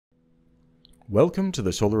Welcome to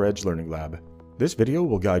the SolarEdge Learning Lab. This video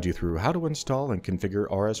will guide you through how to install and configure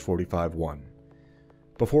RS-451.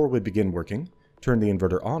 Before we begin working, turn the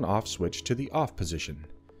inverter on-off switch to the off position.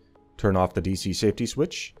 Turn off the DC safety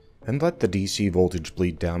switch and let the DC voltage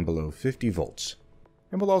bleed down below 50 volts.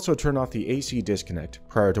 And we'll also turn off the AC disconnect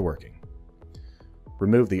prior to working.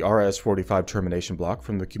 Remove the RS-45 termination block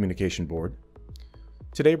from the communication board.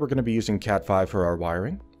 Today we're going to be using Cat5 for our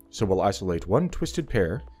wiring, so we'll isolate one twisted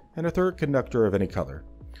pair and a third conductor of any color.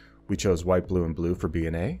 We chose white, blue, and blue for B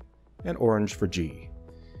and A, and orange for G.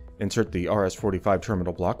 Insert the RS-45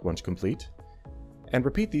 terminal block once complete, and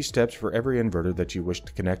repeat these steps for every inverter that you wish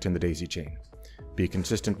to connect in the daisy chain. Be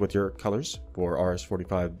consistent with your colors for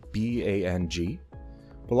RS-45 B, A, and G.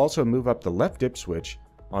 We'll also move up the left dip switch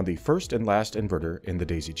on the first and last inverter in the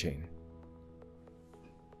daisy chain.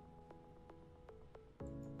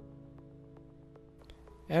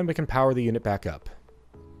 And we can power the unit back up.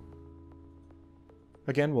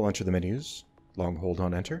 Again, we'll enter the menus, long hold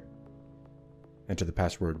on enter. Enter the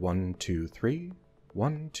password 123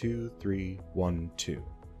 12312.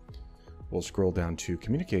 We'll scroll down to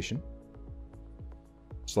communication.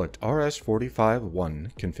 Select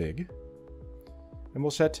RS-45-1 config, and we'll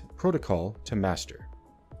set protocol to master.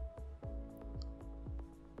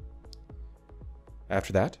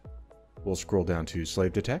 After that, we'll scroll down to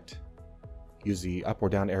slave detect. Use the up or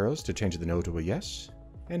down arrows to change the no to a yes,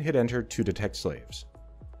 and hit enter to detect slaves.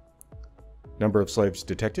 Number of slaves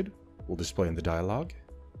detected will display in the dialog.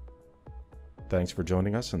 Thanks for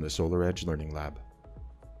joining us in the SolarEdge Learning Lab.